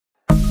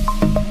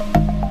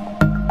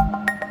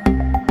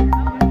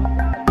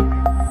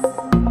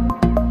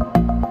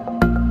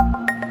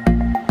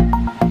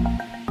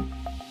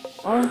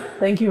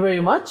Thank you very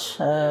much.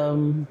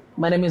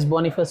 My name is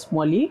Boniface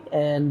Mwali,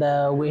 and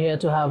we're here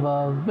to have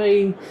a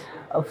very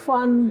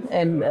fun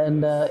and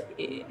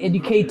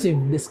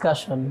educative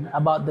discussion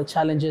about the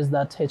challenges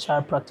that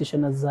HR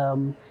practitioners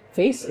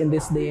face in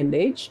this day and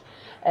age.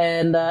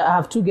 And I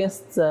have two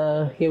guests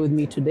here with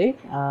me today.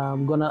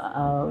 I'm going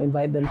to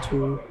invite them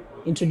to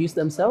introduce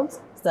themselves,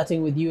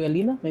 starting with you,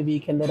 Elina. Maybe you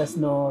can let us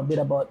know a bit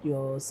about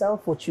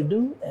yourself, what you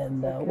do,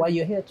 and why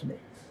you're here today.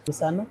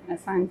 Susana?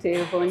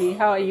 Asante, Boni.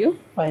 How are you?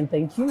 Fine,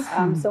 thank you.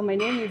 So my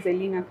name is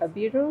Elina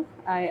Kabiru.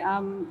 I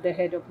am the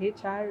head of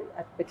HR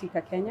at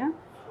Betika Kenya,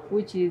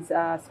 which is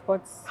a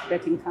sports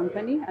betting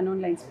company, an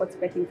online sports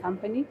betting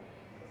company.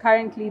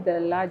 Currently the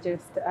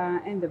largest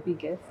and the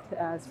biggest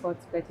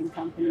sports betting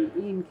company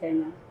in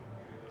Kenya.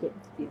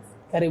 Yes.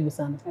 Karibu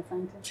sana.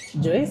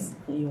 Asante. Joyce?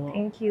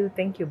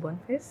 Thank you,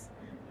 Boniface.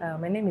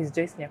 My name is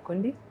Joyce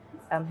Nyakundi.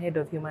 I'm head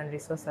of human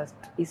resources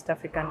at East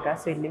African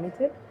Gas Oil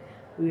Limited.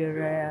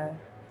 We're a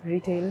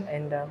retail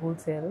and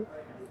wholesale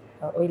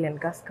oil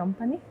and gas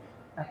company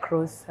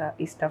across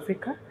East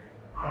Africa.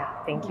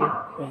 Yeah, thank you.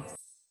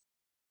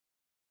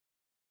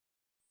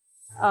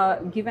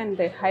 Given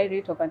the high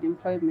rate of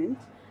unemployment,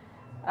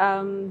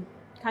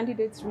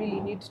 candidates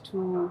really need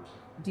to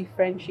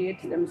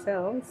differentiate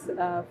themselves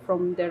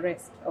from the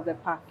rest of the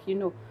pack, you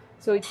know.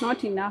 So it's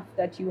not enough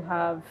that you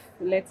have,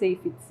 let's say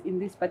if it's in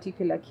this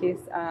particular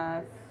case,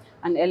 an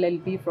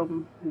LLB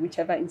from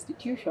whichever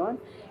institution.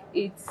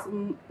 It's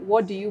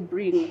what do you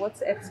bring,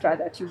 what's extra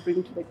that you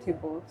bring to the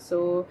table.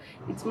 So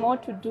it's more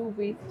to do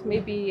with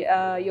maybe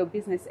your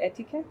business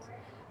etiquette,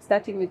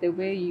 starting with the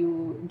way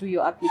you do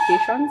your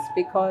applications,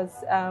 because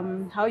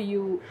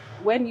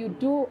when you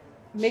do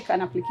make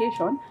an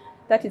application,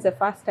 that is the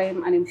first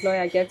time an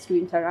employer gets to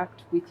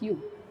interact with you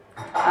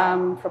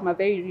from a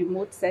very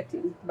remote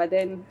setting. But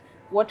then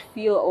what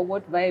feel or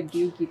what vibe do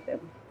you give them?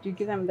 Do you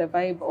give them the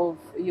vibe of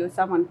you're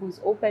someone who's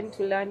open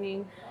to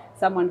learning,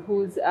 someone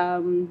who's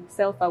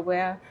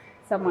self-aware,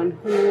 someone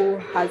who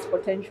has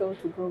potential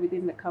to grow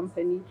within the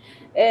company,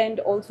 and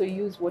also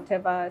use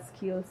whatever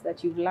skills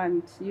that you've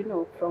learned, you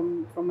know,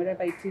 from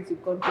wherever it is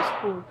you've gone to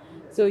school.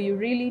 So you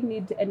really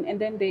need, and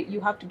then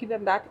you have to give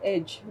them that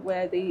edge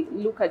where they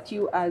look at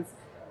you as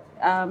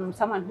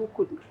someone who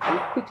could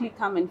quickly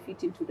come and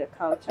fit into the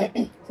culture.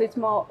 So it's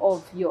more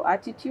of your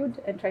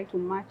attitude and trying to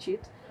match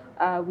it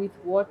with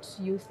what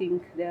you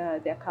think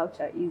their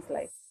culture is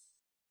like.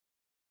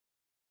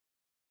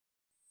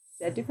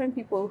 There are different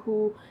people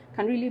who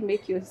can really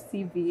make your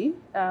CV,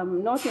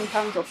 not in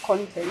terms of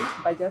content,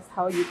 but just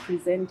how you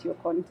present your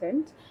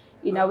content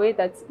in a way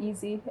that's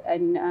easy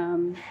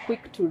and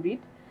quick to read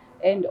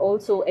and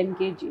also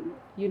engaging,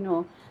 you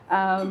know.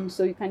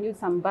 So you can use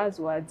some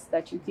buzzwords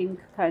that you think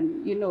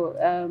can, you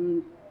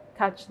know,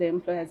 catch the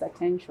employer's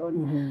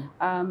attention,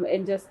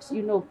 and just,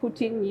 you know,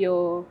 putting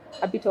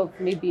a bit of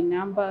maybe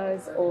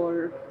numbers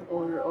or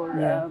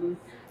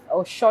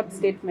short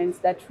statements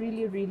that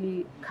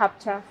really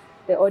capture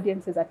the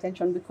audience's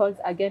attention, because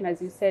again,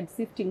 as you said,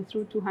 sifting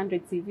through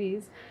 200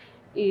 CVs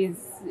is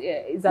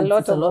a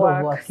lot of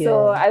work. Yeah.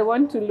 So I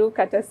want to look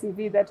at a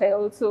CV that I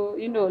also,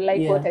 you know,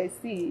 like what I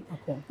see.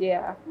 Okay.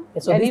 Yeah.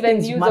 So and even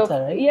use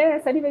matter, right?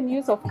 Yes, and even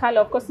use of color,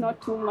 of course, not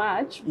too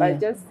much,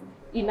 but just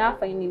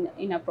enough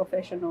in a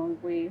professional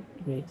way.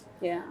 Great.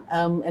 Yeah.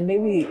 And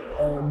maybe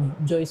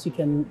Joyce, you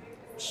can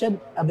shed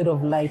a bit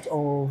of light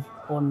on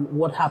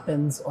what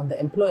happens on the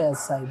employer's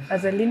side.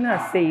 As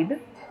Elina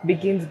said,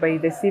 begins by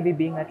the CV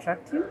being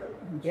attractive,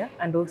 yeah,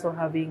 and also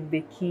having the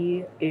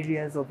key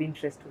areas of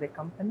interest to the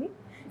company.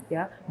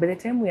 Yeah. By the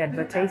time we're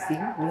advertising,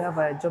 we have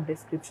a job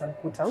description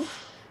put out.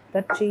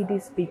 That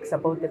JD speaks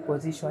about the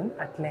position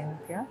at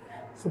length. Yeah.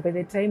 So by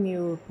the time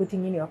you're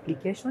putting in your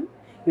application,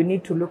 you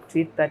need to look to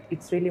it that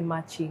it's really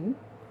matching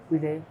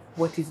with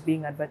what is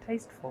being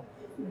advertised for.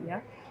 Yeah.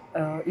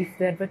 If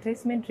the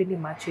advertisement really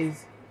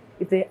matches,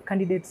 if the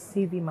candidate's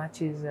CV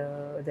matches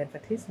the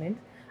advertisement,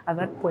 at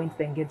that point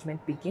the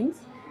engagement begins.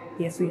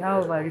 Yes, we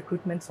have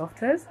recruitment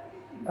softwares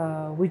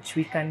which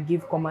we can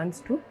give commands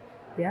to,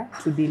 yeah,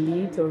 to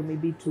delete or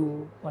maybe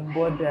to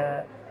onboard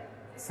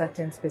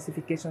certain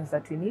specifications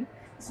that we need.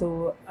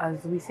 So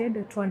as we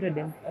said, 200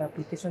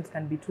 applications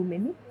can be too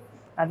many.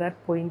 At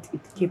that point,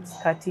 it keeps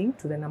cutting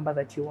to the number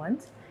that you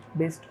want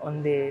based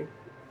on the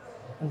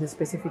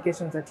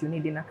specifications that you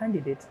need in a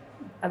candidate.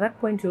 At that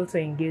point, you also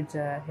engage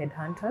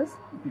headhunters,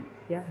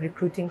 yeah,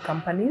 recruiting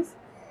companies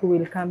who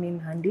will come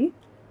in handy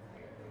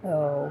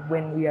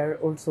when we are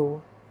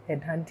also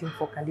headhunting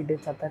for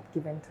candidates at that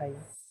given time.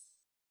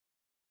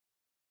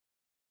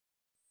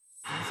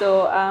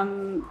 So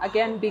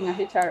again, being a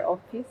HR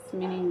office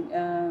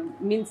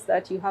means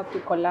that you have to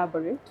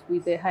collaborate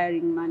with the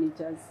hiring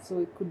managers. So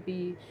it could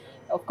be,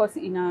 of course,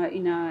 in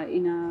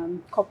a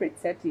corporate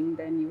setting,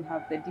 then you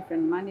have the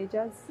different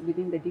managers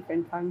within the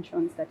different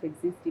functions that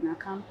exist in a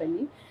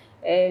company,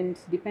 and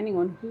depending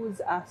on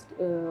who's asked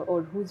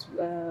or whose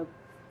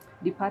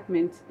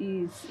department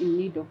is in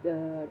need of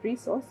the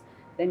resource,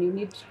 then you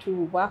need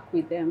to work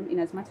with them in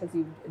as much as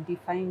you've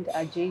defined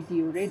a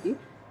JD already.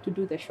 to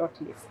do the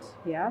shortlist,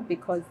 yeah,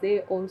 because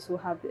they also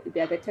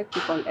they are the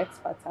technical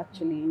experts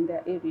actually in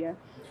their area.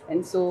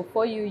 And so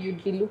for you,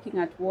 you'd be looking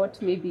at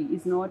what maybe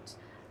is not,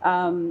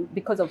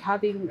 because of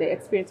having the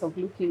experience of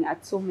looking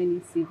at so many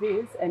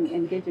CVs and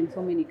engaging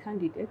so many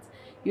candidates,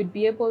 you'd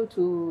be able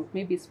to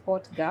maybe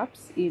spot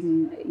gaps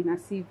in a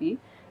CV,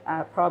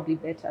 probably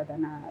better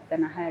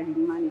than a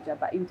hiring manager.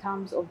 But in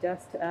terms of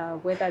just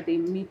whether they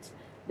meet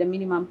the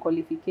minimum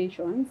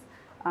qualifications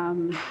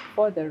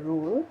for the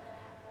role,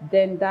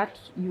 then that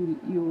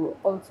you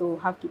also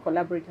have to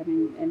collaborate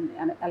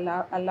and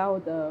allow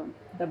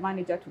the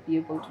manager to be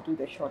able to do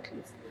the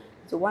shortlist.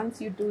 So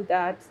once you do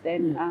that,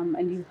 then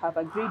and you have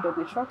agreed on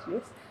the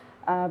shortlist,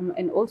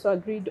 and also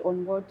agreed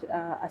on what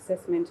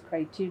assessment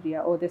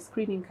criteria or the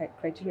screening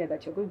criteria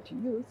that you're going to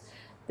use,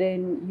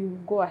 then you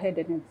go ahead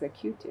and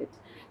execute it.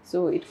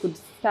 So it could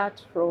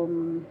start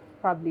from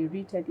probably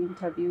written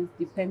interviews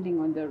depending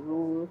on the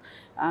role,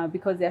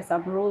 because there are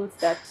some roles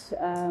that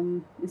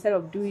instead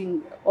of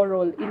doing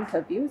oral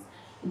interviews,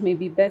 it may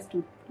be best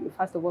to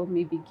first of all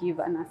maybe give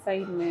an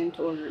assignment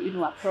or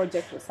a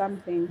project or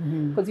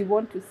something, because you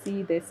want to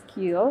see the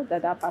skill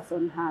that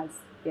person has.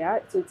 Yeah,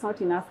 so it's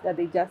not enough that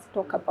they just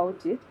talk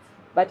about it,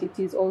 but it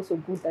is also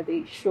good that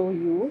they show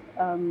you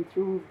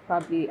through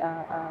probably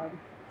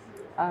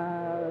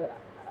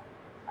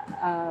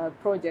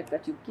project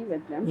that you've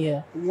given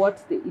them,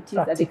 what it is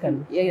that they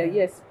can,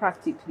 yes,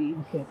 practically.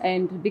 Okay.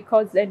 And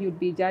because then you'd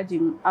be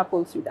judging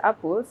apples with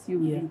apples,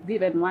 you've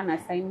given one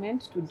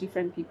assignment to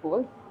different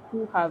people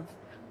who have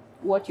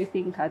what you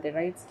think are the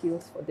right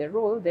skills for the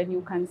role, then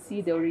you can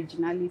see the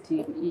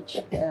originality in each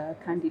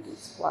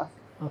candidate's work.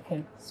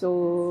 Okay.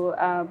 So,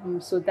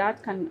 so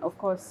that can, of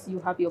course, you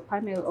have your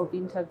panel of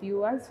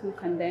interviewers who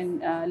can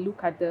then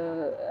look at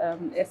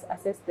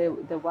assess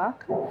the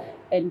work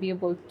and be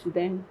able to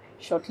then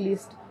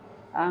shortlist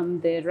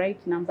the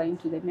right number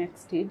into the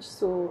next stage.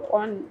 So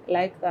on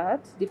like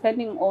that,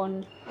 depending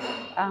on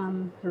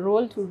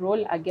role to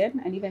role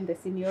again, and even the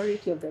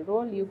seniority of the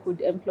role, you could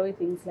employ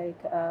things like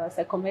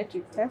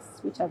psychometric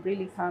tests, which have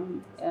really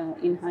come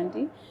in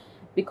handy,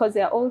 because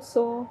there are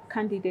also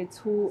candidates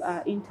who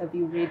are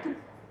interview ready.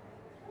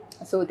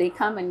 So they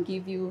come and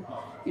give you,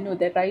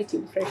 the right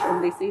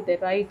impression. They say the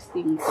right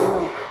things,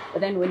 But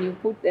then when you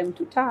put them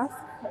to task,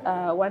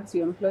 once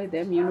you employ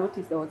them, you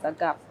notice there was a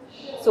gap.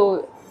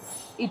 So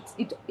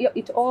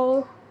it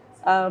all,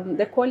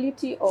 the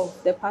quality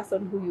of the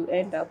person who you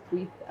end up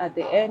with at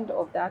the end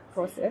of that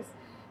process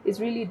is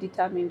really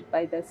determined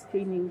by the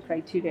screening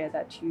criteria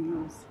that you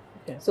use.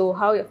 Okay. So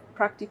how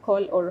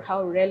practical or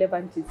how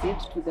relevant is it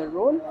to the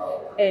role,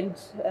 and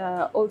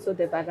also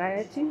the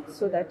variety,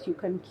 so that you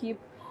can keep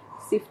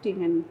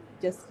sifting and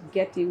just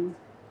getting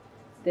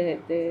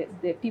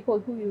the people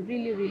who you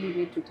really, really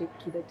need to take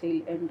to the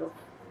tail end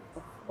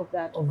of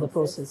that the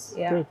process.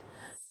 Yeah. Great.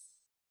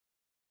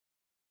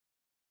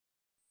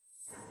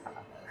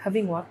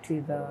 Having worked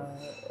with the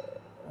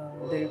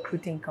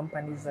recruiting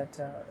companies that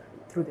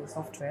through the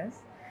softwares,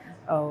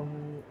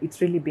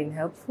 it's really been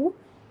helpful.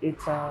 It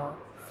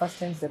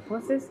fastens the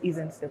process,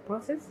 eases the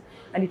process,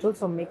 and it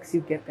also makes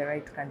you get the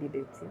right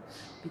candidates,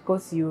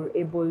 because you're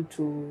able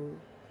to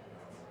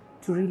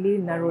really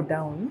narrow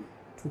down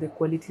to the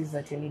qualities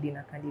that you need in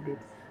a candidate.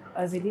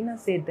 As Elina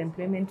said, the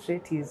employment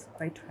rate is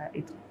quite high.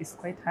 It is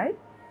quite high.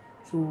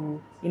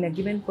 So in a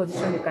given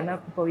position, you can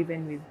have people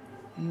even with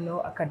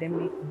no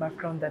academic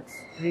background that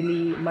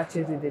really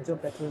matches with the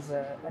job that was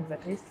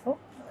advertised for.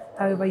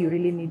 However, you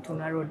really need to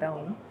narrow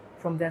down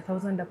from the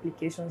 1,000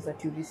 applications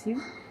that you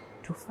receive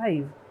to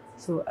 5.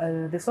 So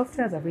the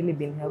softwares have really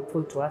been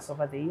helpful to us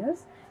over the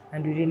years,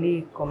 and we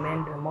really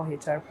commend more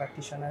HR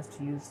practitioners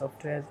to use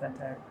softwares that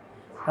are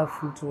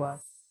helpful to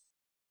us.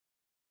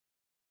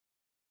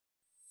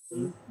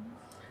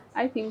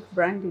 I think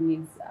branding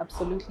is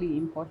absolutely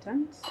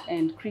important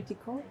and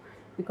critical,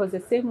 because the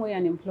same way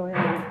an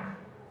employer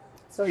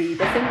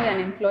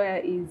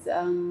is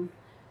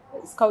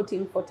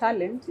scouting for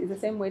talent, is the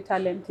same way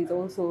talent is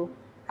also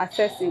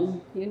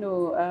assessing,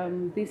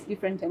 these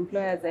different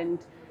employers and,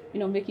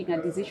 making a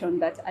decision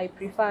that I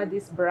prefer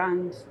this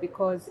brand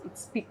because it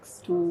speaks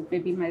to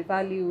maybe my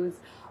values,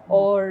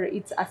 or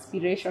it's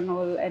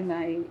aspirational and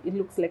it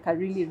looks like a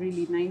really,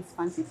 really nice,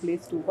 fancy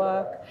place to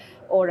work,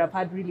 or I've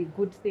had really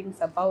good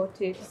things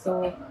about it.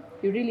 So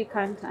you really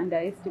can't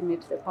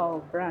underestimate the power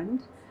of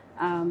brand,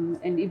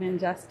 and even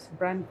just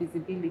brand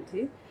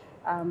visibility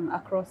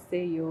across,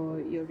 say, your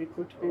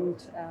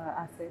recruitment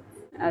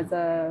assets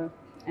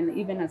and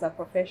even as a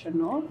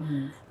professional.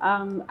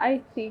 I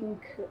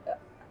think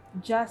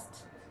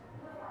just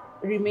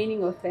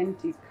remaining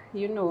authentic,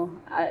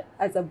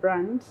 as a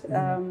brand,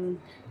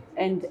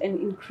 and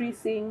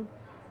increasing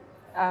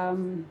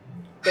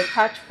the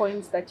touch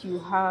points that you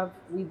have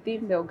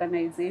within the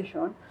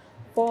organization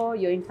for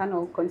your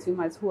internal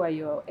consumers, who are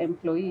your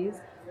employees,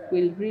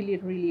 will really,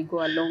 really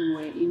go a long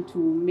way into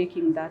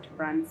making that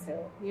brand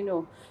sell,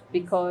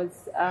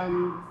 because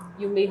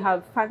you may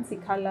have fancy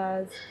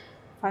colors,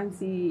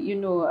 fancy,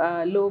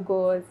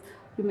 logos.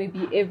 you may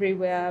be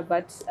everywhere,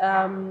 but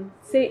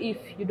say if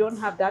you don't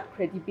have that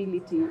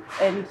credibility,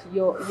 and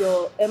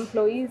your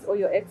employees or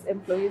your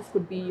ex-employees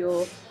could be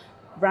your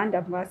brand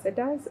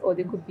ambassadors, or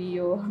they could be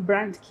your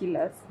brand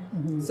killers.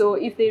 So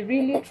if they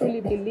really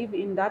truly believe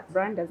in that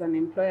brand as an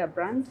employer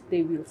brand,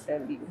 they will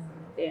sell you.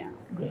 Yeah.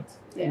 Great.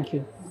 Thank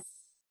you.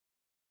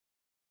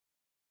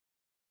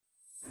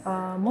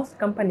 Most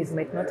companies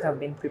might not have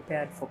been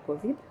prepared for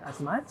COVID as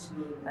much,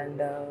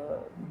 and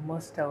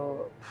most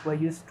were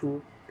used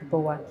to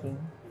people working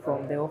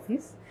from the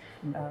office.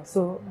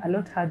 So a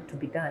lot had to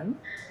be done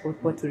for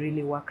people to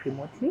really work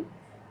remotely,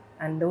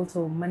 and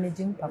also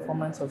managing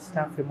performance of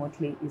staff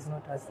remotely is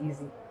not as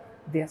easy.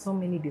 There are so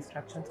many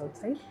distractions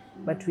outside,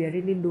 but we are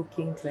really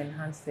looking to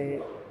enhance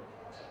the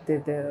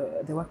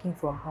working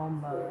from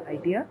home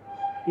idea.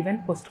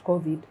 Even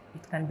post-COVID,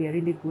 it can be a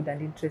really good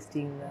and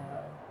interesting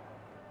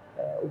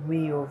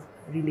way of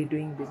really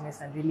doing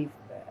business and really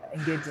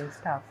engaging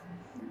staff.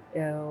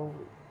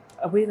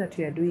 A way that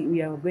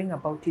we are going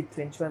about it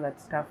to ensure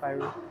that staff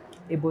are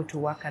able to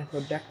work and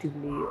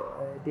productively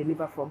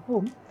deliver from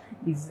home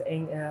is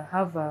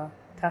have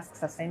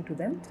tasks assigned to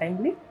them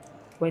timely.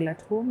 While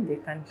at home, they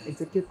can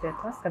execute their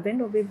tasks. At the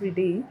end of every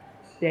day,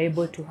 they're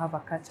able to have a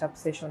catch-up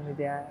session with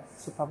their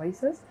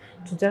supervisors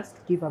to just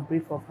give a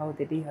brief of how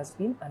the day has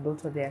been and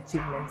also their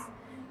achievements.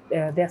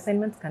 The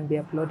assignments can be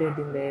uploaded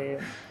in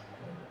the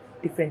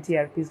different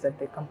ERPs that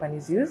the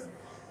companies use,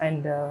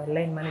 and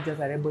line managers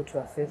are able to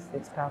assess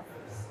the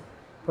staff's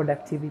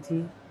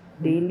productivity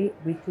daily,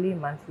 weekly,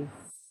 monthly.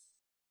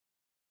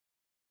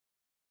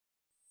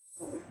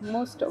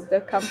 Most of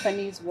the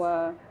companies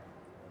were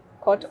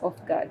caught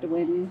off guard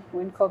when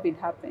COVID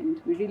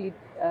happened. We really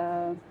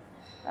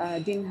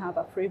didn't have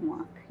a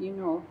framework,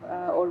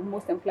 or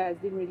most employers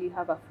didn't really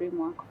have a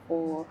framework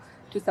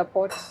to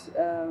support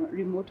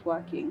remote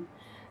working.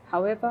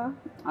 However,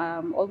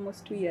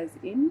 almost 2 years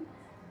in,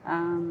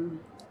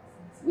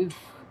 we've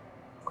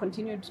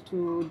continued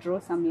to draw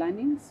some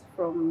learnings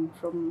from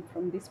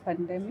this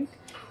pandemic.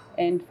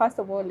 And first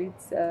of all,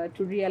 it's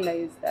to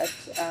realize that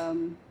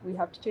we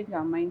have to change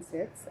our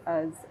mindsets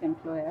as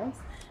employers,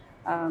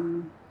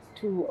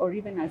 or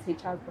even as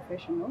HR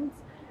professionals,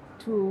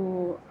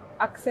 to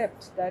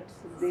accept that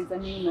there's a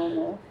new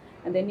normal,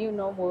 and the new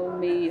normal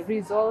may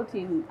result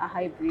in a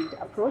hybrid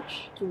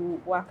approach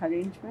to work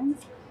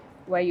arrangements,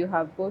 where you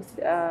have both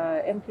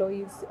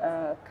employees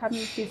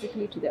coming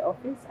physically to the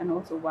office and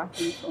also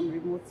working from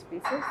remote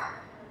spaces.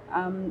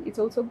 It's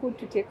also good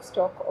to take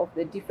stock of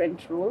the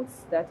different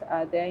roles that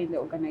are there in the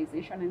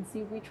organization and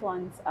see which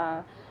ones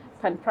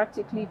can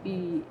practically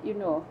be,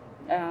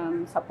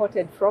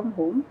 supported from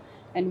home,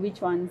 and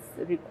which ones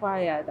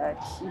require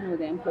that,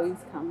 the employees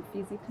come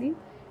physically.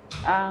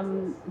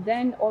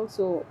 Then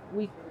also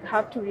we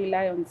have to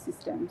rely on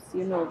systems,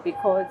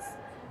 because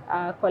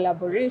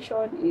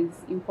collaboration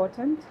is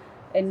important.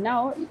 And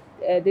now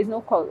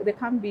there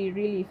can't be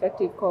really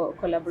effective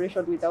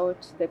collaboration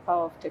without the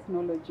power of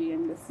technology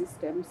and the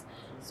systems.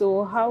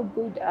 So how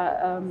good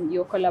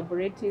your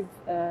collaborative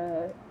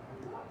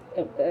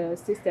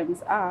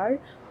systems are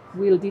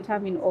will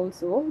determine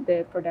also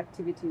the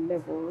productivity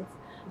levels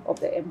of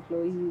the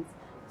employees.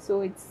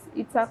 So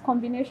it's a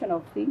combination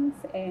of things,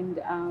 and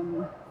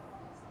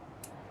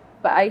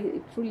but I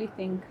truly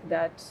think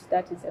that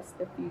is just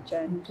the future,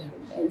 and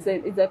it's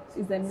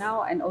the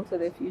now and also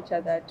the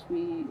future that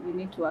we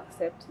need to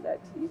accept that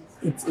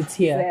it's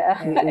here. There.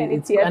 And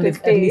it's here to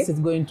stay. At least it's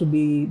going to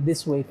be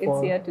this way for...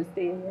 It's here to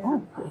stay, yeah.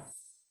 Oh,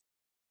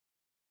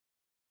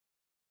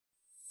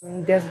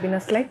 great. There's been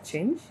a slight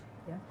change,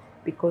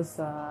 because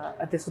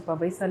at the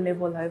supervisor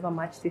level, however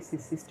much this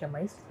is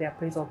systemized, the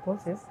appraisal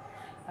process,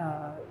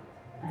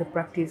 the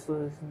practice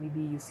was maybe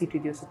you sit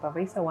with your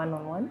supervisor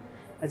one-on-one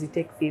as you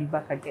take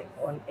feedback again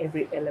on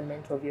every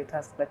element of your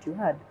task that you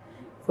had.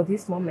 For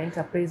this moment,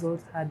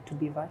 appraisals had to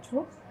be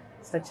virtual,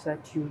 such that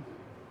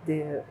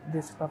the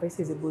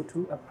supervisor is able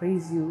to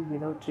appraise you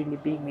without really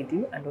being with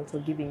you and also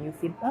giving you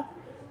feedback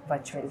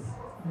virtually.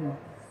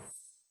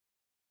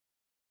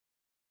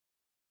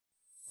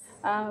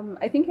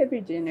 I think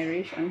every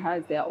generation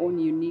has their own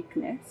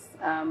uniqueness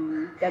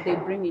that they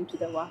bring into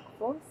the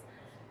workforce.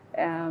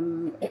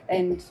 And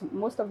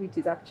most of it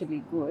is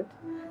actually good,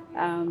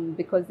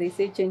 because they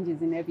say change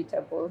is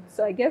inevitable.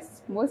 So I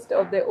guess most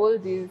of the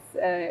oldies,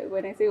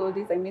 when I say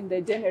oldies, I mean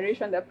the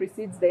generation that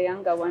precedes the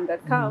younger one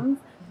that comes,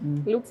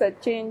 looks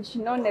at change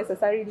not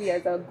necessarily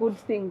as a good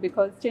thing,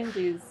 because change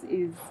is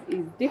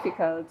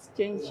difficult,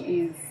 change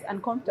is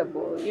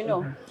uncomfortable,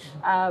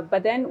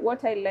 but then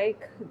what I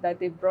like that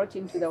they brought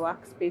into the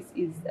workspace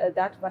is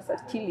that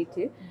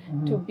versatility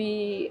to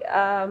be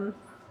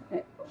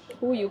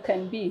who you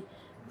can be,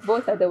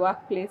 both at the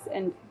workplace,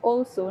 and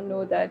also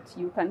know that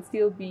you can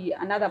still be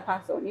another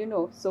person,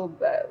 So,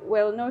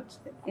 well, not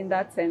in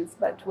that sense,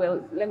 but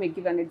well, let me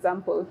give an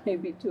example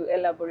maybe to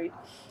elaborate.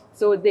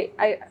 So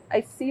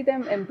I see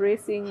them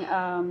embracing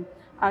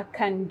a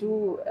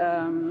can-do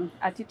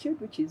attitude,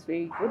 which is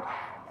very good,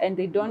 and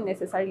they don't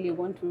necessarily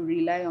want to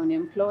rely on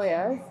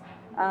employers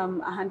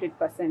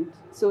 100%.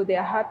 So they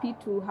are happy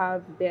to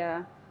have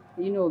their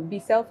be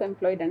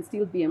self-employed and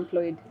still be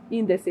employed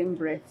in the same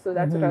breath. So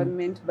that's what I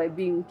meant by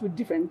being two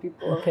different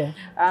people. Okay.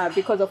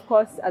 Because of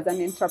course, as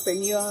an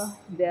entrepreneur,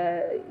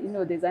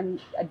 there's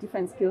a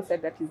different skill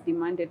set that is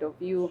demanded of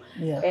you.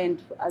 Yeah.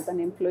 And as an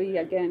employee,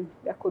 again,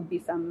 there could be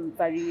some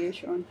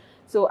variation.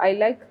 So I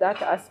like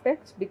that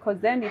aspect, because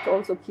then it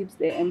also keeps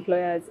the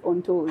employers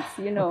on toes,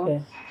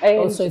 Okay.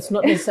 And so it's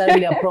not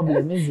necessarily a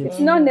problem, is it? it's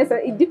not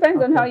necessarily. It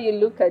depends on how you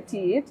look at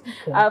it.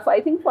 Okay.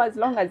 I think for as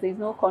long as there's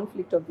no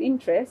conflict of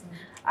interest,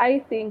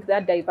 I think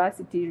that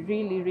diversity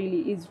really,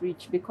 really is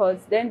rich,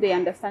 because then they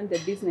understand the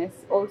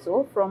business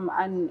also from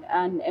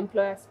an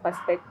employer's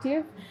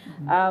perspective,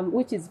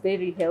 which is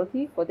very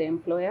healthy for the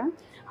employer.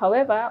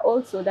 However,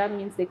 also that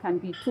means they can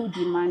be too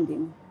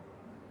demanding,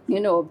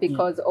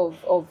 because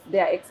of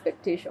their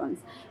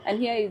expectations.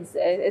 And here is,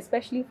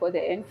 especially for the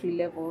entry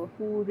level,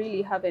 who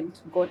really haven't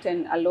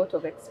gotten a lot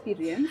of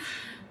experience,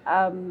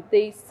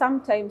 they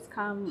sometimes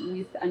come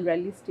with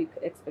unrealistic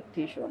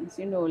expectations.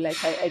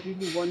 Like I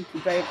really want to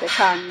drive the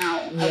car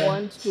now. Yeah. I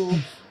want to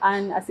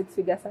earn a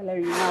six-figure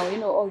salary now.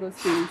 All those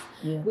things,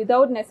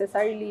 without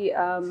necessarily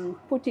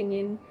putting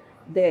in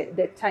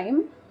the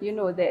time.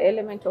 The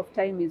element of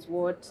time is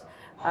what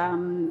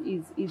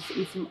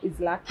is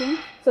lacking.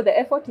 So the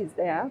effort is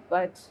there,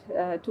 but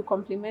to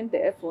complement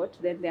the effort,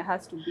 then there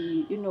has to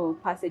be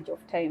passage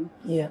of time.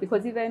 Yeah.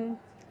 Because even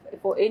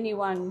for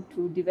anyone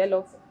to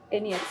develop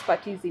any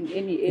expertise in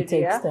any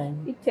area,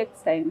 it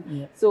takes time.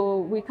 Yeah. So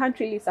we can't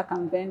really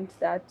circumvent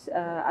that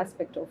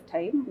aspect of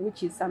time,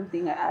 which is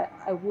something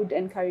I would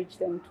encourage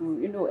them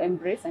to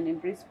embrace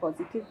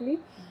positively.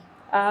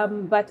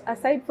 But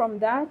aside from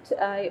that,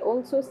 I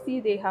also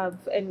see they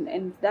have,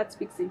 and that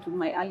speaks into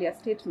my earlier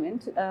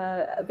statement,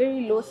 a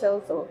very low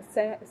sense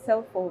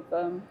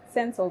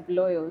of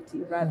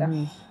loyalty rather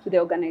to the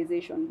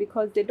organization,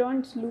 because they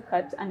don't look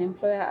at an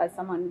employer as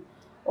someone,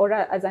 or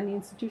as an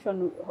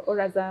institution, or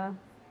as an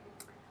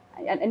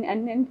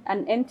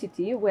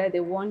entity where they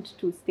want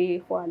to stay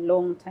for a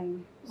long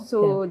time.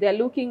 So they're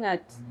looking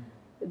at,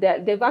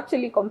 they've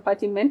actually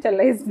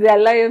compartmentalized their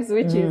lives,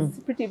 which is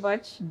pretty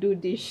much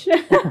do-dish.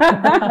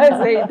 It's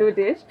very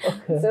do-dish.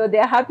 Okay. So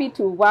they're happy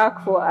to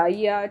work for a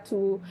year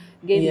to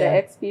gain the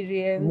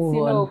experience,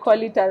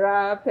 call it a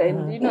wrap,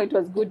 and it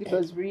was good, it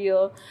was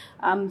real.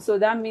 So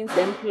that means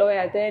the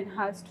employer then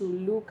has to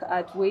look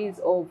at ways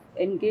of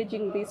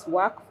engaging this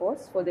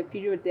workforce for the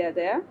period they're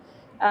there.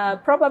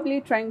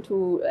 Probably trying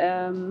to,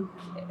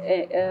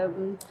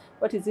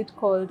 what is it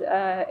called?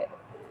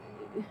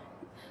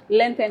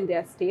 Lengthen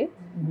their stay,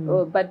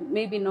 but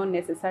maybe not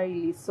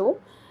necessarily so.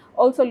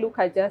 Also look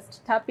at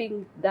just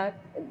tapping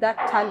that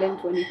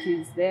talent when it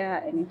is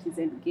there and it is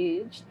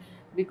engaged,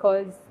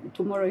 because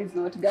tomorrow is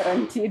not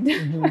guaranteed.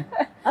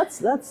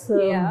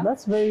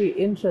 That's very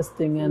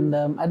interesting. And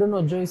I don't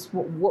know, Joyce,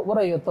 what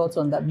are your thoughts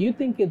on that? Do you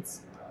think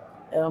it's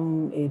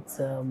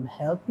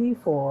healthy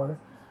for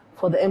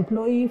the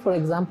employee, for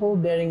example,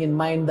 bearing in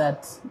mind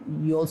that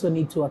you also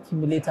need to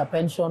accumulate a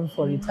pension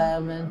for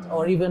retirement,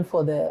 or even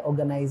for the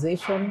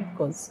organization,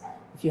 because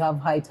if you have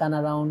high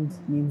turnaround,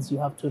 means you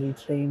have to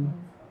retrain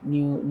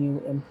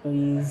new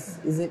employees.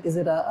 Is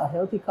it a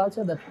healthy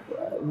culture that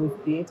we've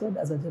created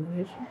as a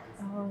generation?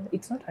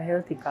 It's not a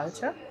healthy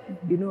culture.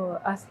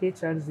 As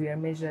HRs, we are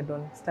measured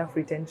on staff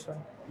retention.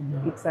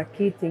 It's a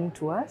key thing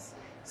to us.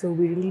 So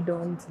we really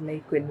don't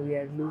like when we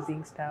are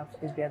losing staff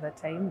every other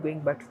time,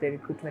 going back to the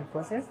recruitment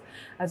process.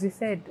 As we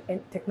said,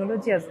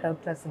 technology has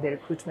helped us in the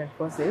recruitment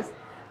process.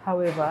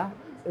 However,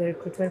 the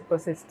recruitment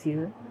process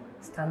still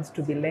stands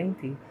to be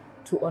lengthy.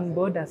 To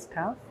onboard a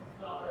staff,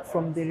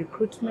 from the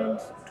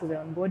recruitment to the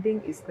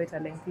onboarding, is quite a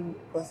lengthy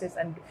process,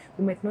 and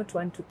we might not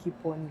want to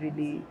keep on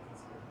really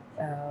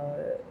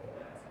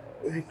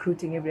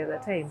recruiting every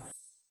other time.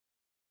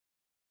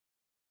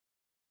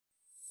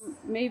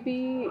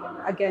 Maybe,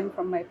 again,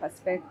 from my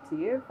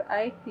perspective,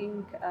 I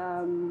think,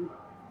 and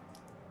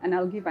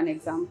I'll give an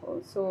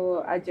example.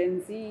 So a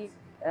Gen Z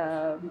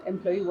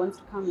employee wants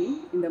to come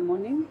in the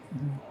morning,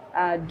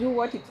 do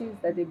what it is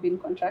that they've been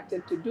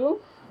contracted to do,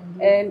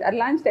 and at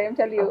lunchtime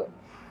tell you,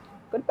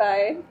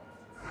 goodbye,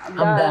 I'm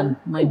done.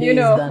 My day is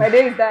done. My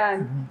day is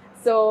done.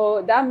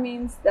 So that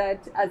means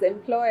that as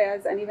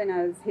employers and even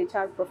as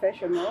HR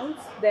professionals,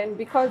 then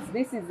because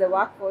this is the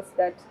workforce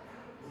that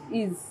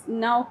is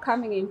now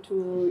coming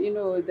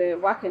into the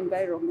work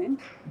environment,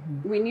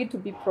 we need to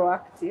be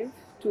proactive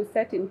to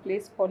set in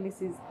place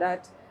policies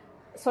that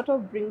sort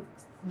of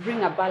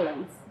bring a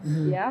balance.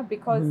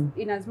 Because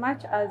in as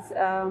much as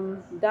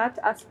that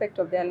aspect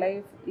of their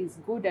life is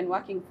good and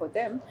working for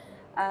them,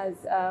 as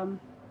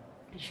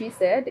she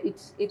said,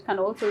 it can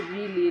also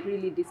really,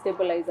 really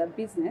destabilize a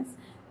business,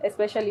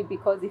 especially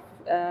because if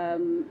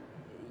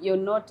you're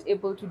not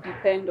able to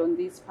depend on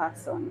this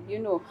person,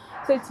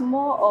 So it's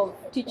more of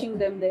teaching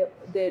them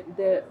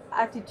the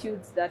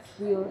attitudes that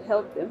will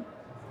help them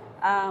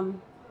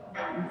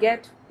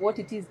get what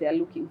it is they're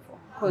looking for.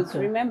 Because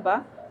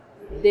remember,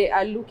 they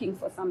are looking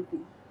for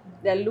something.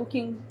 They're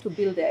looking to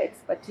build their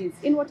expertise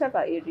in whatever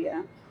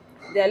area.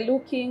 They're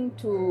looking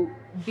to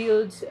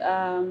build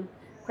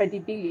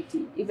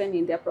credibility even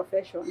in their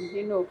profession,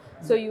 you know.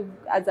 So you,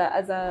 as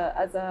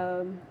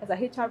a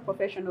HR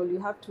professional, you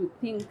have to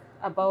think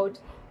about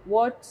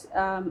what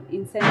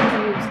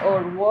incentives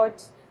or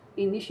what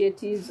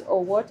initiatives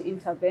or what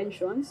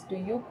interventions do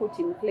you put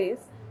in place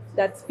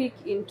that speak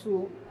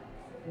into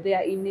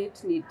their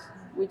innate need,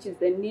 which is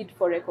the need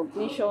for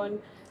recognition,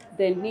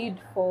 the need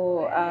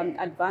for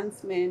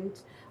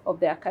advancement of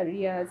their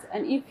careers.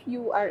 And if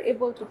you are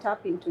able to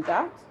tap into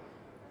that,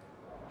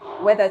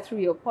 whether through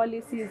your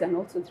policies and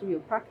also through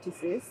your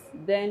practices,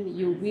 then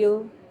you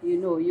will, you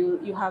know,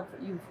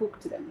 you've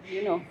hooked them,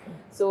 you know.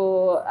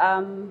 So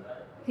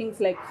things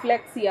like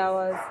flexi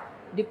hours,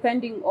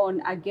 depending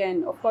on,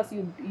 again, of course,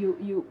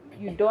 you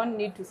don't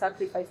need to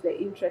sacrifice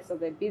the interests of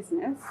the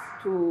business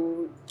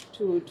to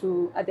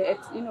at the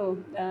you know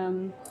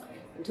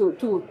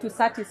to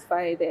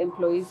satisfy the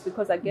employees,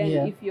 because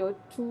again, if you're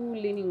too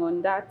leaning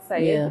on that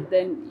side,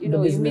 then you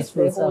know you miss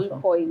the whole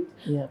point.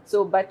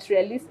 So, but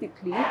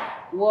realistically,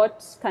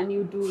 what can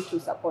you do to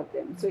support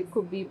them? So it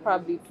could be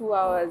probably 2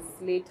 hours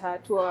later,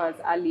 2 hours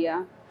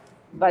earlier,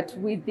 but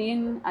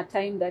within a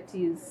time that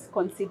is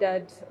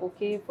considered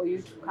okay for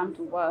you to come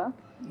to work,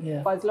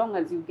 for as long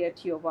as you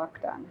get your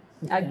work done.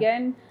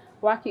 Again,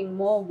 working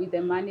more with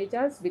the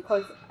managers,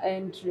 because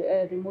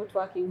remote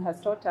working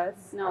has taught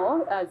us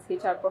now as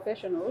HR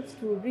professionals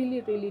to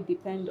really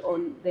depend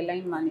on the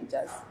line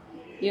managers,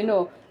 you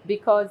know,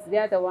 because they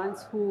are the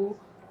ones who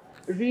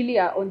really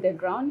are on the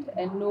ground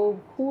and know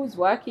who's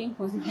working,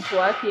 who's not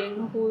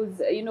working, who's,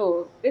 you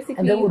know, basically.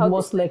 And they would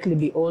most likely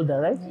be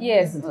older, right?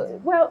 Yes.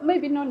 Well,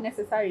 maybe not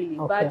necessarily,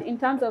 but in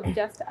terms of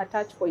just a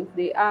touch point,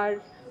 they are.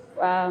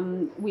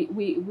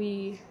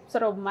 We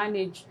sort of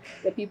manage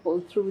the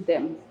people through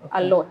them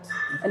a lot,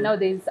 and now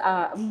there's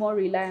more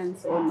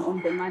reliance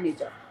on the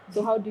manager.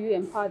 So how do you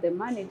empower the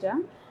manager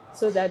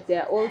so that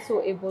they're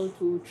also able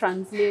to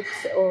translate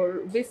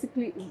or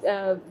basically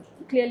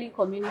clearly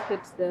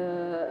communicate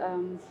the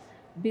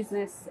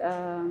business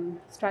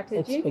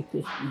strategy,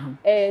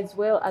 as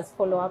well as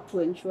follow up to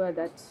ensure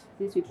that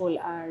these people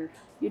are,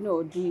 you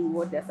know, doing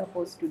what they're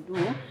supposed to do,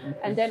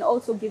 and then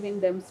also giving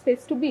them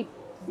space to be,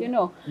 you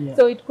know.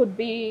 So it could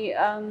be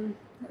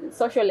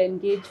social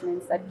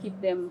engagements that keep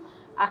them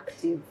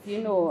active, you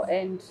know,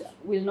 and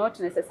will not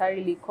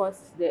necessarily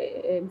cost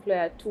the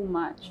employer too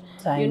much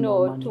time, you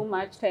know, too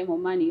much time or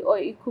money. Or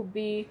it could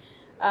be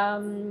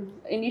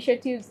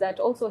initiatives that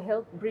also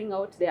help bring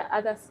out their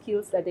other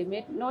skills that they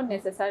may not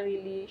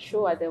necessarily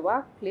show at the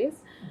workplace,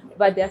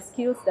 but they're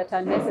skills that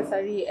are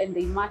necessary and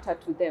they matter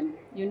to them,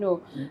 you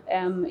know,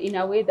 in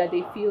a way that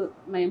they feel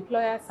my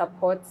employer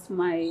supports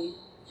my,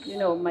 you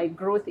know, my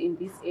growth in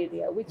this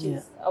area, which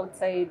is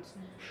outside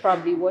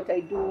probably what I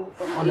do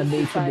from on a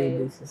day-to-day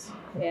basis.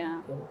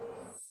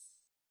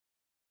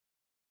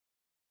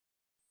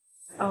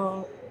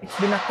 It's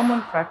been a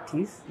common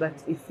practice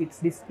that if it's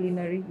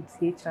disciplinary,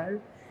 it's HR.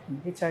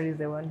 HR is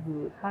the one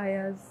who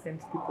hires,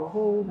 sends people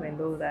home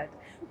and all that.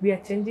 We are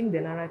changing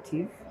the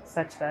narrative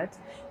such that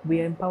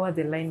we empower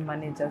the line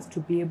managers to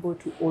be able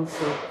to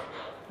also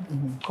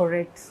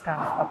correct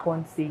staff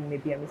upon seeing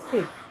maybe a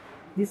mistake.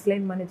 This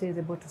line manager is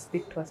able to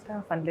speak to our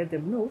staff and let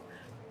them know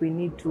we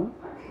need to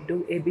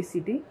do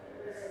ABCD.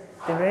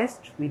 The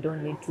rest we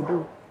don't need to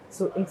do.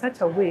 So in such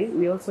a way,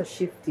 we're also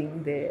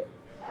shifting the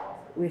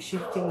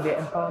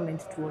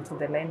empowerment towards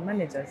the line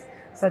managers,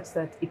 such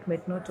that it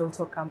might not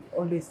also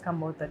always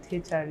come out that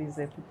HR is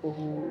the people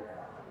who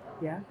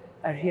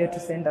are here to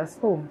send us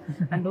home.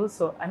 And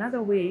also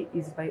another way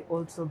is by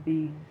also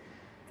being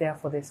there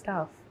for the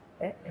staff,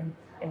 and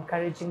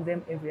encouraging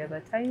them every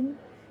other time,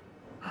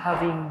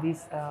 having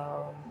this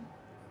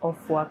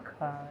off-work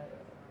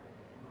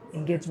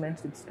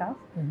engagement with staff.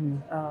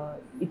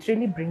 It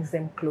really brings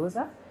them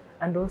closer.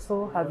 And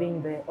also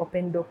having the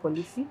open door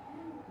policy.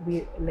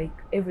 We, like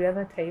every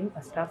other time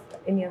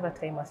any other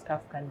time a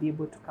staff can be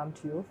able to come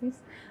to your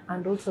office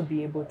and also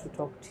be able to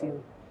talk to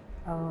you.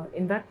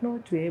 In that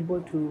note, we're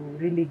able to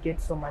really get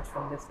so much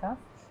from the staff,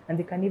 and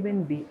they can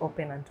even be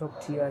open and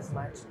talk to you as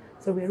much.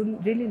 So we're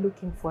really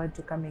looking forward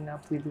to coming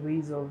up with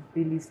ways of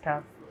really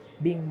staff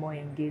being more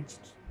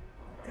engaged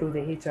through the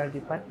HR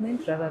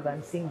department, rather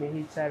than seeing the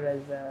HR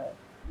as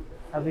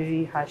a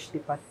very harsh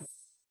department.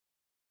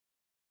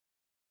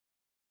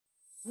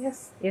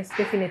 Yes,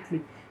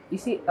 definitely. You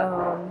see,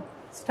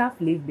 staff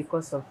leave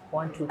because of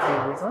 1, 2, 3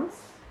 reasons.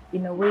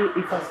 In a way,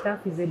 if a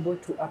staff is able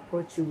to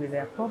approach you with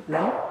their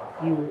problem,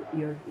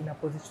 you're in a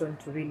position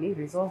to really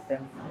resolve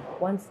them.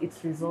 Once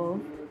it's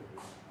resolved,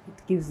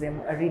 it gives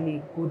them a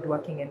really good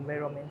working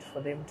environment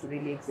for them to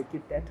really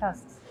execute their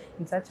tasks.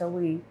 In such a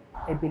way,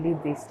 I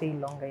believe they stay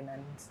longer in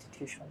an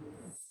institution.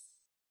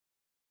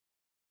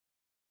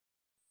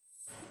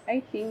 I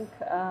think,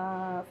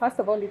 first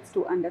of all, it's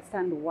to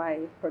understand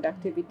why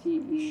productivity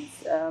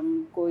is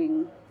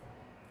going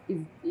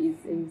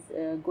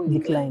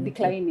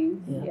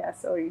declining.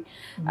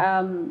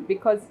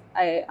 Because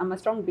I am a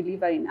strong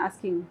believer in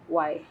asking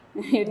why,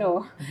 you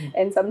know,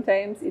 and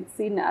sometimes it's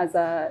seen as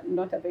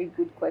not a very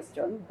good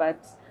question,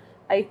 but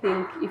I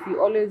think if you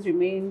always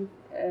remain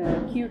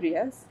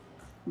curious,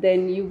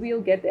 then you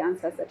will get the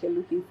answers that you're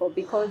looking for,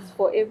 because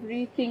for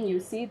everything you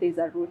see, there's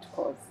a root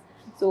cause.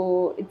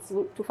 So it's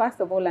to first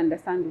of all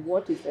understand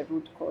what is the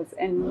root cause,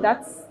 and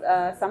that's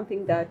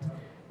something that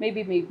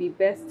maybe may be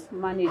best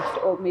managed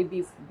or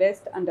maybe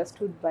best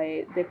understood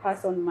by the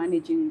person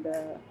managing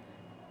the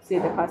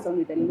person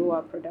with the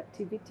lower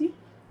productivity,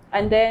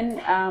 and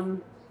then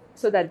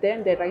so that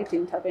then the right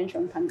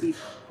intervention can be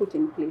put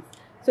in place.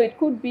 So it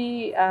could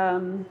be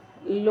the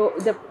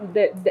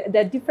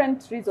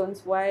different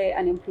reasons why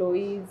an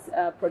employee's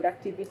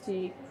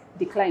productivity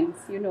declines.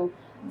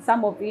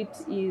 Some of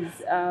it is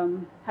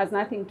has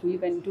nothing to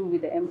even do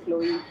with the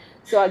employee.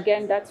 So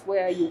again, that's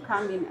where you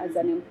come in as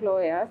an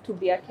employer to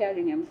be a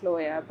caring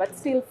employer, but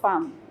still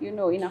firm,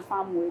 in a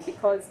firm way,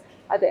 because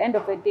at the end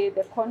of the day,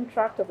 the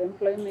contract of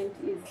employment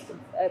is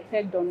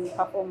pegged on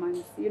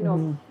performance,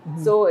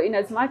 So in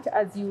as much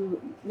as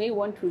you may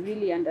want to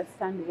really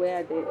understand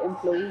where the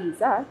employee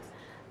is at,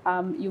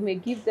 you may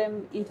give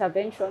them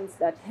interventions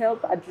that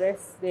help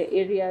address the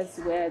areas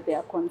where there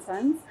are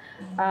concerns,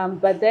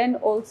 but then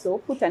also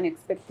put an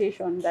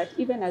expectation that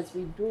even as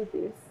we do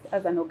this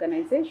as an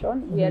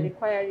organization, we are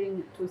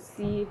requiring to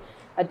see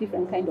a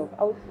different kind of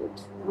output,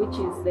 which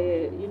is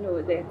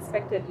the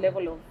expected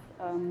level of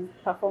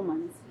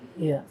performance.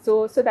 Yeah.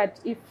 So that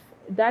if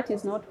that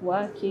is not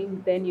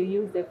working, then you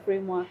use the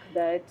framework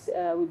that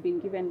we've been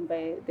given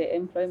by the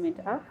Employment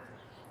Act,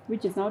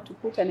 which is now to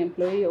put an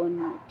employee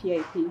on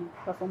PIP,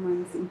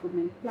 Performance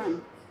Improvement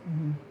Plan.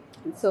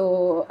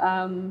 So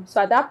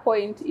at that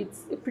point,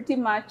 it's pretty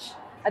much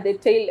at the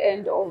tail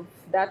end of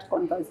that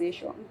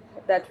conversation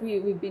that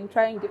we've been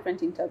trying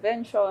different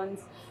interventions.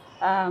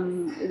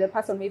 The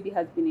person maybe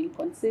has been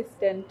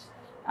inconsistent.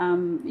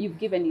 You've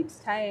given it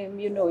time,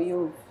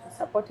 you've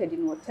supported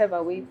in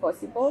whatever way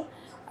possible.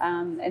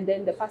 And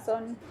then the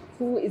person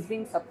who is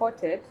being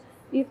supported,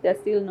 if they're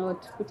still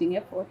not putting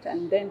effort,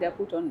 and then they're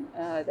put on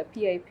the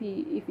PIP,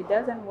 if it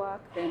doesn't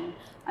work, then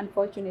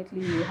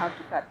unfortunately you have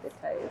to cut the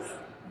ties.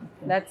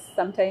 Okay. That's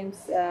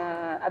sometimes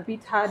a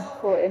bit hard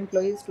for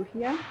employees to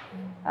hear.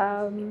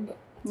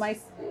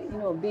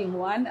 Being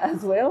one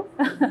as well,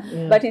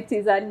 but it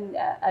is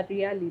a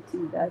reality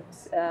that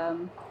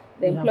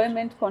the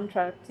employment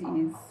contract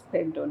is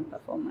pegged on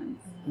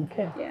performance.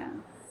 Okay. Yeah.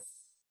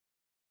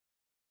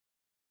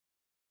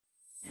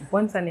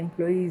 Once an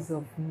employee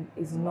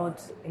is not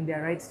in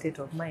their right state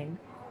of mind,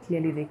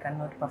 clearly they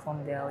cannot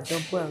perform their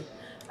job well.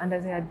 And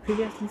as I had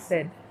previously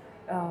said,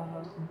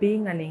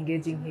 being an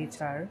engaging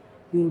HR,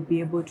 you will be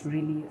able to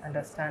really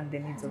understand the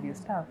needs of your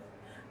staff.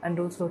 And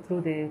also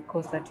through the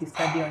course that you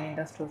study on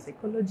industrial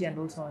psychology and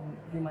also on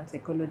human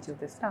psychology of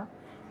the staff,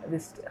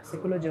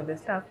 psychology of the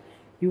staff,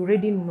 you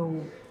already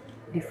know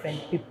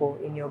different people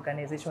in your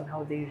organization,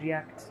 how they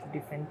react to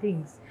different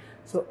things.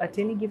 So at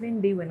any given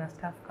day when a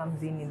staff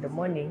comes in the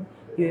morning,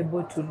 you're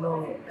able to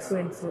know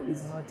so-and-so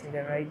is not in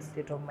the right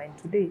state of mind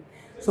today.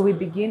 So we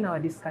begin our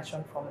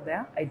discussion from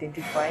there,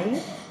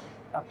 identifying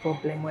a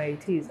problem where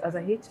it is. As a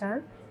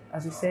HR,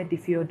 as we said,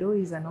 if your door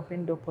is an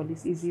open door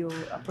policy, if your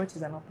approach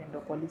is an open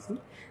door policy,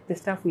 the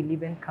staff will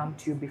even come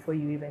to you before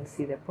you even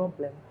see the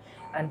problem.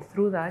 And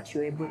through that,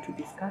 you're able to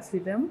discuss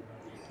with them.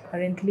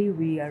 Currently,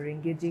 we are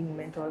engaging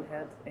mental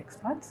health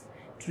experts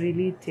to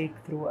really take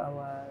through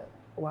our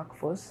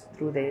workforce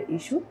through the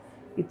issue.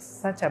 It's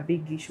such a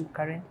big issue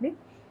currently,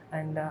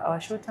 and our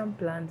short-term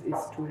plans is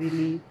to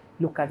really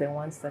look at the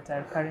ones that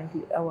are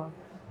currently, our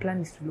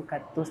plan is to look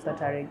at those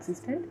that are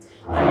existent,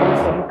 and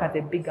also look at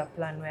the bigger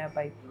plan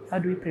whereby how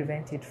do we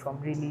prevent it from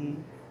really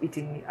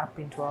eating up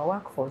into our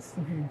workforce.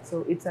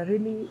 So it's a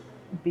really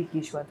big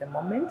issue at the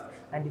moment,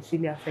 and it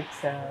really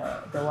affects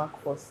the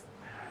workforce.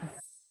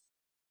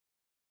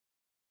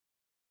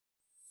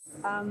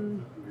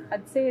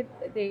 I'd say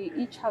they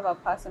each have a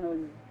personal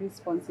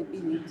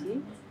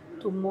responsibility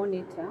to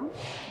monitor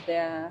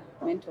their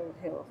mental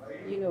health,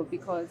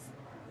 because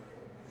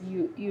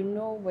you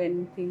know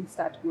when things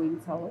start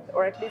going south,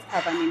 or at least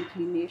have an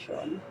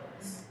inclination.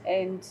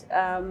 And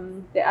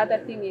the other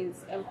thing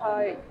is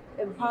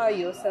empower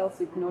yourself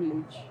with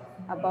knowledge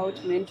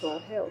about mental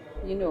health,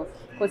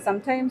 because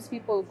sometimes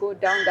people go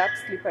down that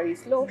slippery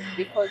slope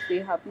because they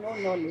have no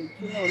knowledge,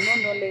 no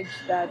knowledge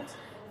that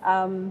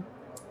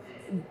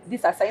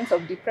these are signs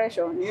of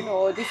depression, these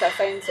are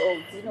signs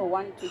of,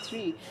 1 to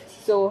 3.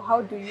 So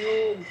how do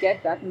you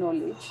get that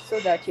knowledge so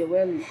that you're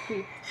well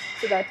equipped,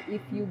 so that if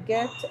you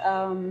get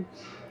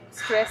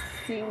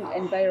stressing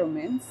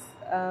environments,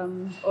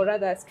 or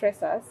rather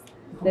stressors,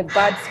 the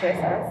bad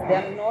stressors, they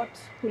are not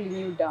pulling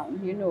you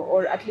down,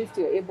 or at least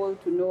you're able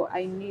to know,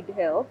 I need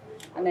help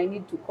and I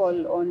need to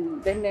call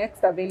on the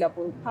next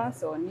available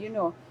person,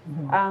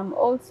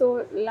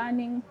 Also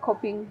learning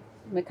coping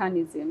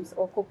mechanisms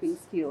or coping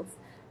skills,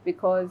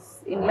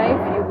 because in life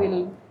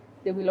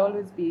there will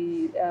always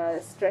be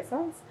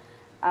stressors,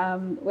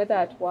 whether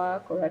at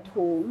work or at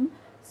home.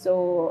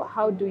 So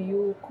how do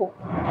you cope,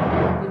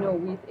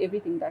 with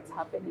everything that's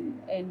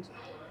happening? And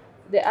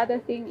the other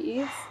thing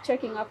is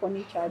checking up on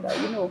each other,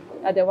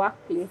 at the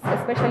workplace,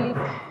 especially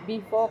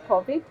before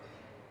COVID.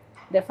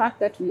 The fact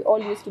that we all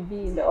used to be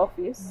in the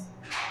office,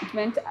 it it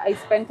meant I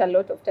spent a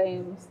lot of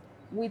time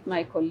with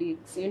my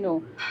colleagues, you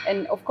know,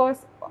 and of course,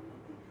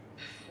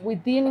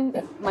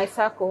 within my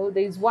circle,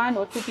 there's one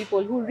or two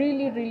people who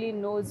really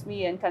knows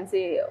me and can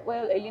say,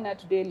 well, Elina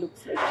today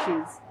looks like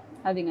she's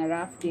having a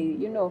rough day,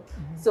 you know.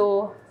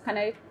 So can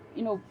I,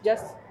 you know,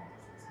 just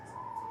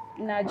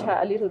nudge her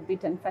a little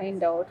bit and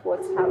find out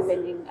what's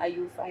happening? Are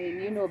you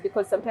fine? You know,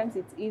 because sometimes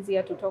it's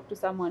easier to talk to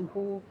someone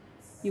who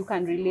you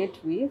can relate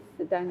with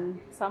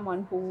than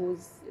someone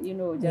who's, you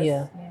know,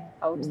 just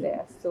out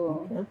there.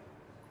 So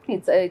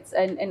it's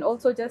and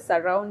also just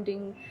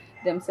surrounding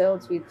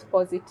themselves with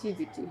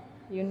positivity,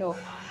 you know,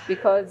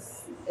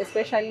 because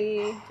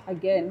especially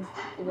again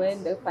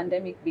when the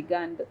pandemic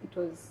began, it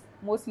was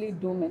mostly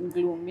doom and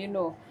gloom, you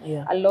know,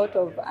 a lot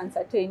of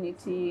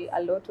uncertainty,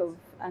 a lot of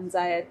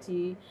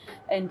anxiety,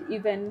 and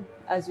even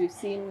as we've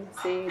seen,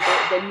 say,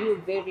 the new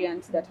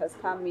variant that has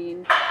come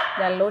in,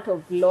 there are a lot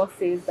of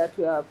losses that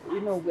we are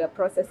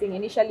processing.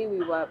 Initially, we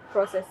were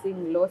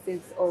processing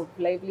losses of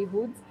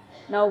livelihoods.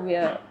 Now we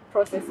are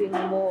processing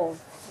more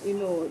of, you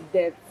know,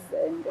 deaths,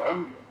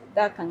 and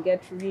that can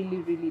get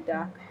really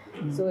dark.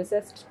 So it's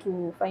just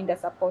to find a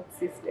support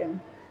system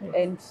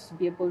and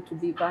be able to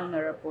be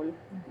vulnerable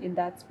in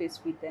that space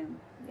with them.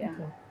 Yeah.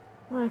 Okay.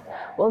 All right.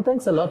 Well,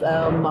 thanks a lot.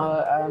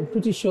 I'm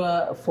pretty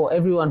sure for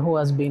everyone who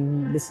has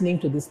been listening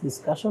to this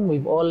discussion,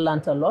 we've all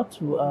learned a lot.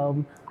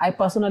 I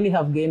personally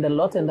have gained a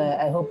lot, and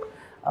I hope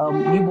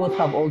you both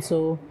have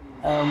also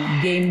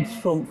gained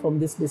from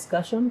this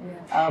discussion.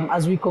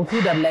 As we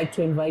conclude, I'd like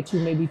to invite you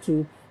maybe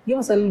to give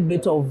us a little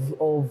bit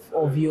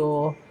of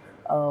your,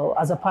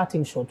 as a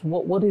parting shot,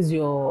 what is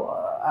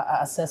your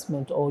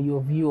assessment or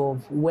your view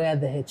of where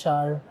the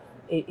HR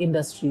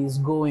industry is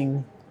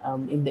going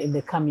in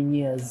the coming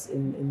years,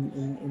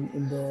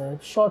 in the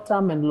short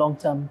term and long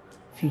term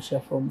future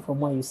from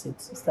where you sit,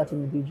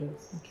 starting with you,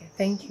 Joyce? Okay,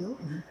 thank you.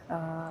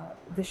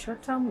 The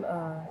short term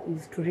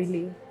is to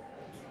really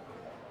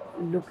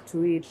look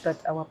to it that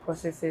our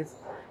processes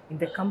in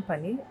the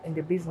company, in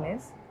the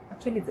business,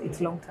 actually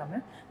it's long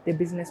term, the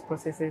business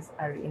processes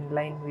are in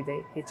line with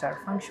the HR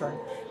function.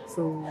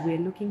 So we're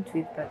looking to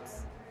it that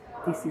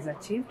this is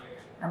achieved.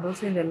 And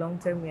also in the long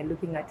term, we are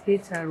looking at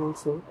HR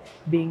also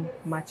being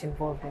much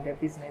involved in the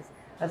business.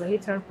 As a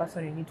HR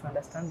person, you need to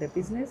understand the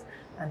business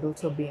and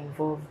also be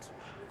involved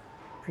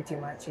pretty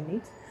much in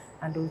it.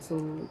 And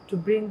also to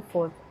bring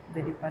forth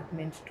the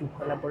department to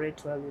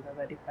collaborate well with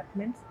other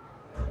departments.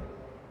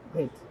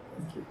 Great,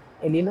 thank you.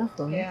 Elina?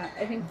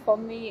 I think for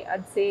me,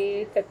 I'd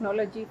say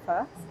technology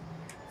first.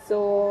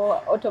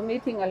 So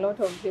automating a lot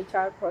of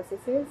HR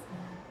processes.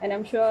 And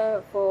I'm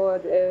sure for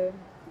the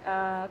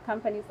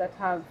companies that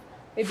have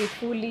maybe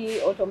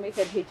fully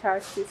automated HR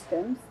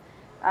systems,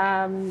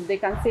 they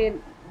can say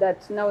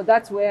that now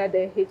that's where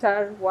the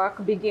HR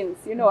work begins.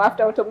 You know,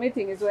 after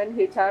automating is when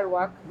HR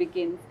work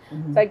begins.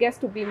 So I guess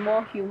to be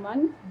more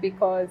human,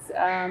 because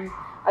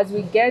as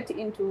we get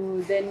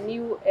into the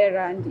new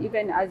era, and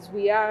even as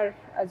we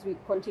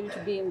continue to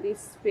be in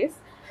this space,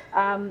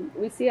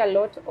 we see a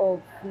lot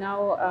of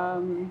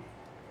now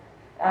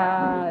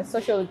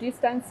social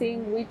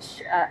distancing,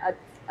 which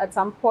at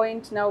some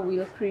point now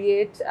will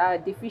create a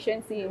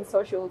deficiency in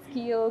social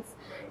skills,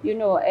 you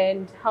know,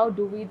 and how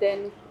do we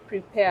then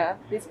prepare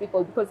these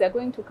people, because they're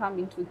going to come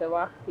into the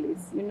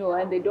workplace, you know,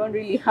 and they don't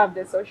really have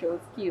the social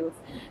skills.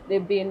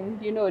 They've been,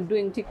 you know,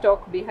 doing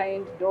TikTok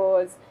behind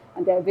doors,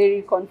 and they're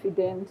very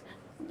confident.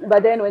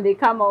 But then when they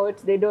come out,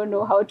 they don't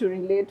know how to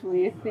relate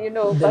with, you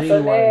know,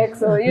 person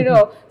X, or, you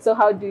know, so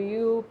how do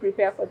you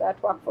prepare for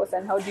that workforce,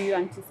 and how do you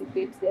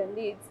anticipate their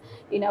needs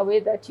in a way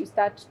that you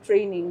start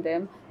training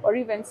them, or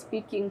even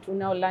speaking to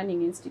now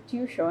learning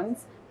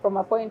institutions from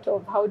a point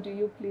of how do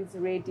you please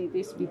ready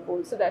these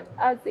people so that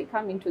as they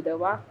come into the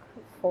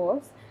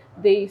workforce,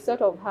 they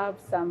sort of have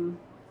some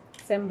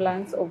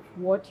semblance of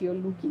what you're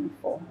looking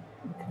for.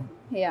 Okay.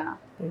 Yeah.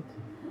 Great.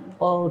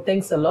 Well,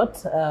 thanks a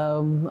lot.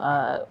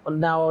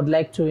 Now I'd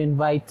like to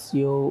invite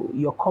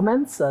your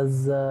comments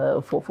as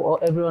for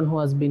everyone who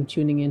has been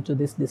tuning into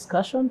this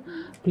discussion.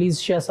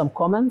 Please share some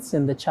comments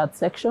in the chat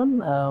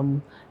section,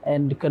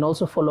 and you can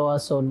also follow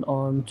us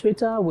on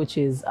Twitter, which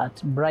is at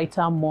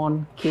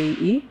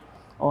BrighterMonKE,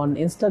 on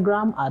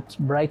Instagram at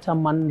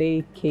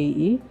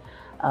BrighterMondayKE,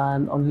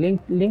 and on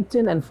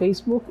LinkedIn and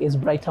Facebook is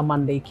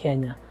BrighterMonday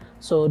Kenya.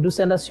 So do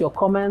send us your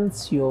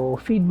comments, your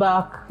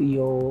feedback,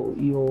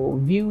 your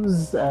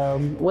views,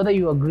 whether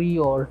you agree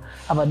or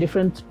have a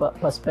different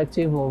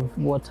perspective of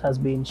what has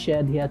been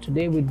shared here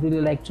today. We'd really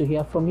like to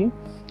hear from you.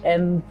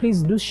 And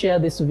please do share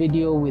this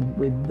video with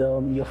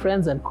your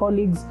friends and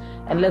colleagues,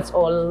 and let's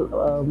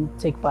all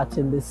take part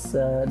in this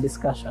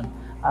discussion.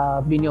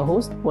 I've been your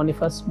host,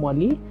 Boniface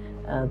Mwali.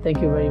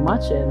 Thank you very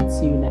much, and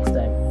see you next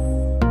time.